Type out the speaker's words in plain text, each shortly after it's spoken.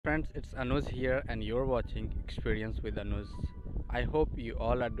Friends, it's Anuj here, and you're watching Experience with Anuj. I hope you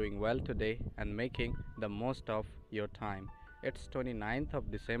all are doing well today and making the most of your time. It's 29th of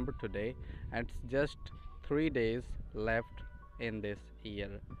December today, and it's just 3 days left in this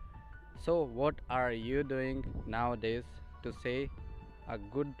year. So, what are you doing nowadays to say a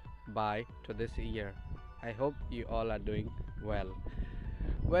goodbye to this year? I hope you all are doing well.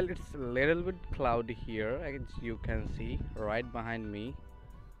 Well, it's a little bit cloudy here, as you can see right behind me,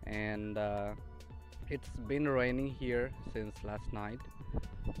 and it's been raining here since last night,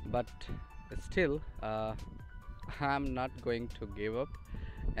 but still, I'm not going to give up,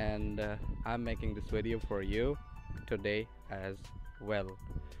 and I'm making this video for you today as well.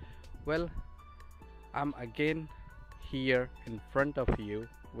 Well, I'm again here in front of you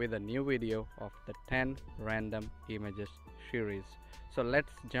with a new video of the 10 random images series. So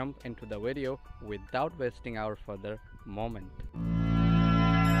let's jump into the video without wasting our further moment.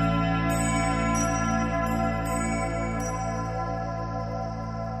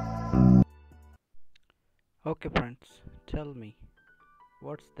 Okay, friends, tell me,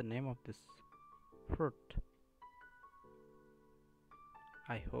 what's the name of this fruit?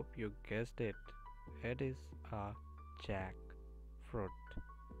 I hope you guessed it. It is a jackfruit.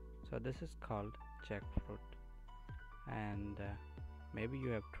 So this is called jackfruit, and maybe you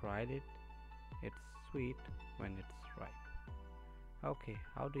have tried it. It's sweet when it's ripe. Okay,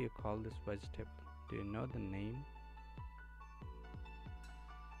 how do you call this vegetable? Do you know the name?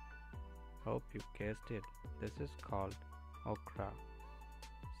 Hope you guessed it. This is called okra.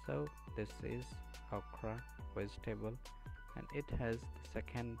 So this is okra vegetable, and it has the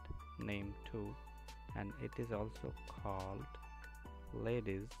second name too, and it is also called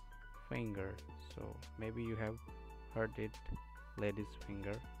lady's finger. So maybe you have heard it, lady's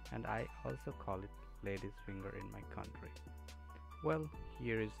finger, and I also call it lady's finger in my country. Well,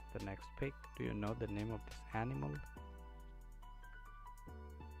 here is the next pic. Do you know the name of this animal?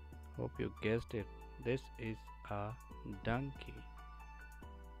 Hope you guessed it. This is a donkey.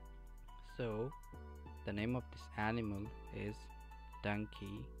 So the name of this animal is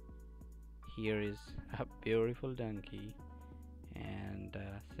donkey. Here is a beautiful donkey, and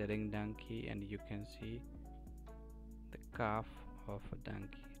sitting donkey, and you can see the calf of a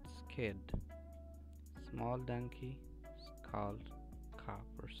donkey. It's kid. Small donkey is called calf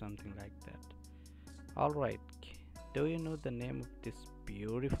or something like that. Alright, do you know the name of this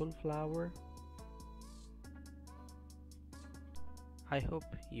beautiful flower? I hope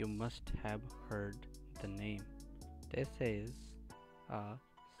you must have heard the name. This is a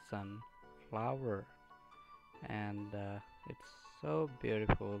sunflower, and it's so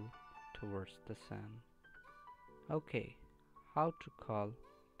beautiful towards the sun. Okay, how to call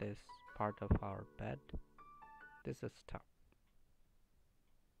this part of our bed? This is top.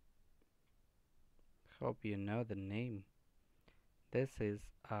 Hope you know the name. This is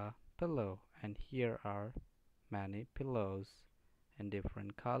a pillow, and here are many pillows in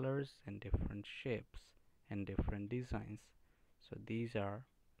different colors and different shapes and different designs. So these are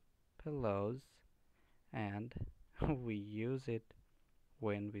pillows, and we use it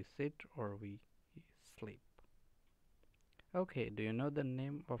when we sit or we sleep. Okay, do you know the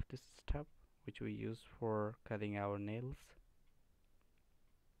name of this stuff which we use for cutting our nails?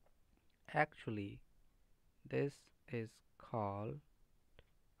 Actually, this is called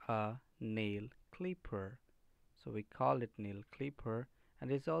a nail clipper. So we call it nail clipper,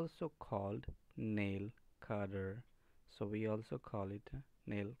 and it's also called nail cutter. So we also call it a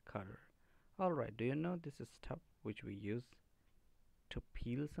nail cutter. Alright, do you know this is stuff which we use to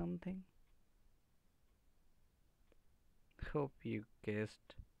peel something? Hope you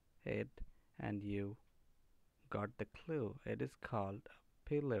guessed it and you got the clue. It is called a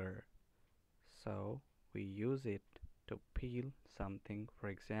peeler. So we use it to peel something, for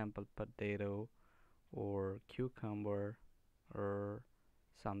example, potato or cucumber or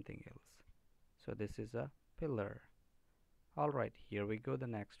something else. So this is a pillar. Alright, here we go, the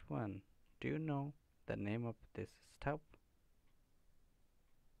next one. Do you know the name of this stuff?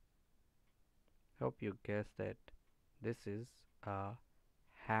 Hope you guessed that this is a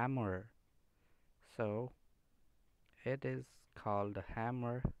hammer. So it is called a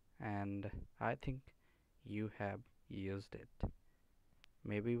hammer, and I think you have used it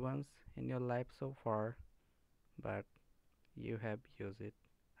maybe once in your life so far, but you have used it,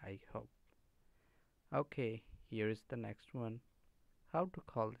 I hope. Okay, here is the next one. How to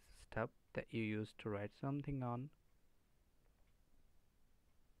call this stuff that you use to write something on?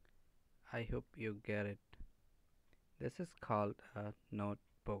 I hope you get it. This is called a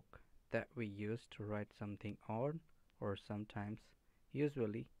notebook that we use to write something on, or sometimes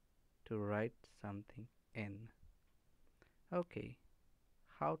usually to write something in. Okay,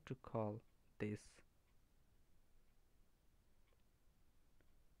 how to call this?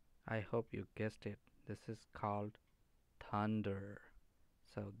 I hope you guessed it. This is called thunder.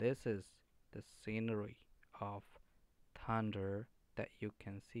 So this is the scenery of thunder that you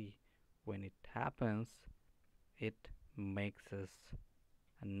can see. When it happens, it makes us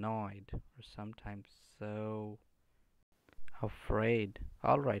annoyed or sometimes so afraid.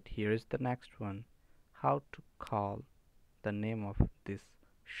 Alright, here is the next one. How to call the name of this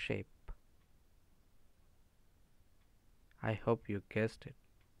shape? I hope you guessed it.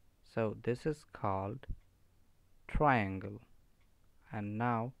 So this is called triangle. And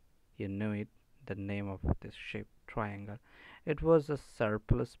now you know it, the name of this shape, triangle. It was a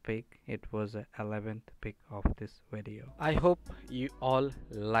surplus pic. It was a 11th pic of this video. I hope you all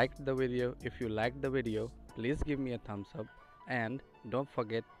liked the video. If you liked the video, please give me a thumbs up and don't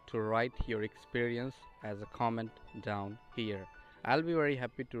forget to write your experience as a comment down here. I'll be very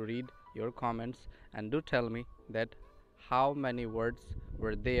happy to read your comments, and do tell me that how many words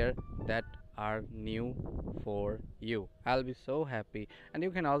were there that are new for you. I'll be so happy. And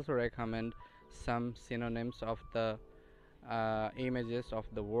you can also recommend some synonyms of the images of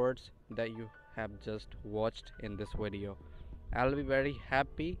the words that you have just watched in this video. I'll be very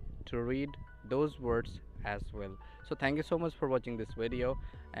happy to read those words as well. So thank you so much for watching this video,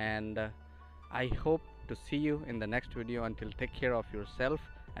 and I hope to see you in the next video. Until, take care of yourself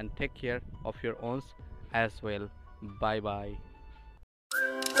and take care of your owns as well. Bye bye.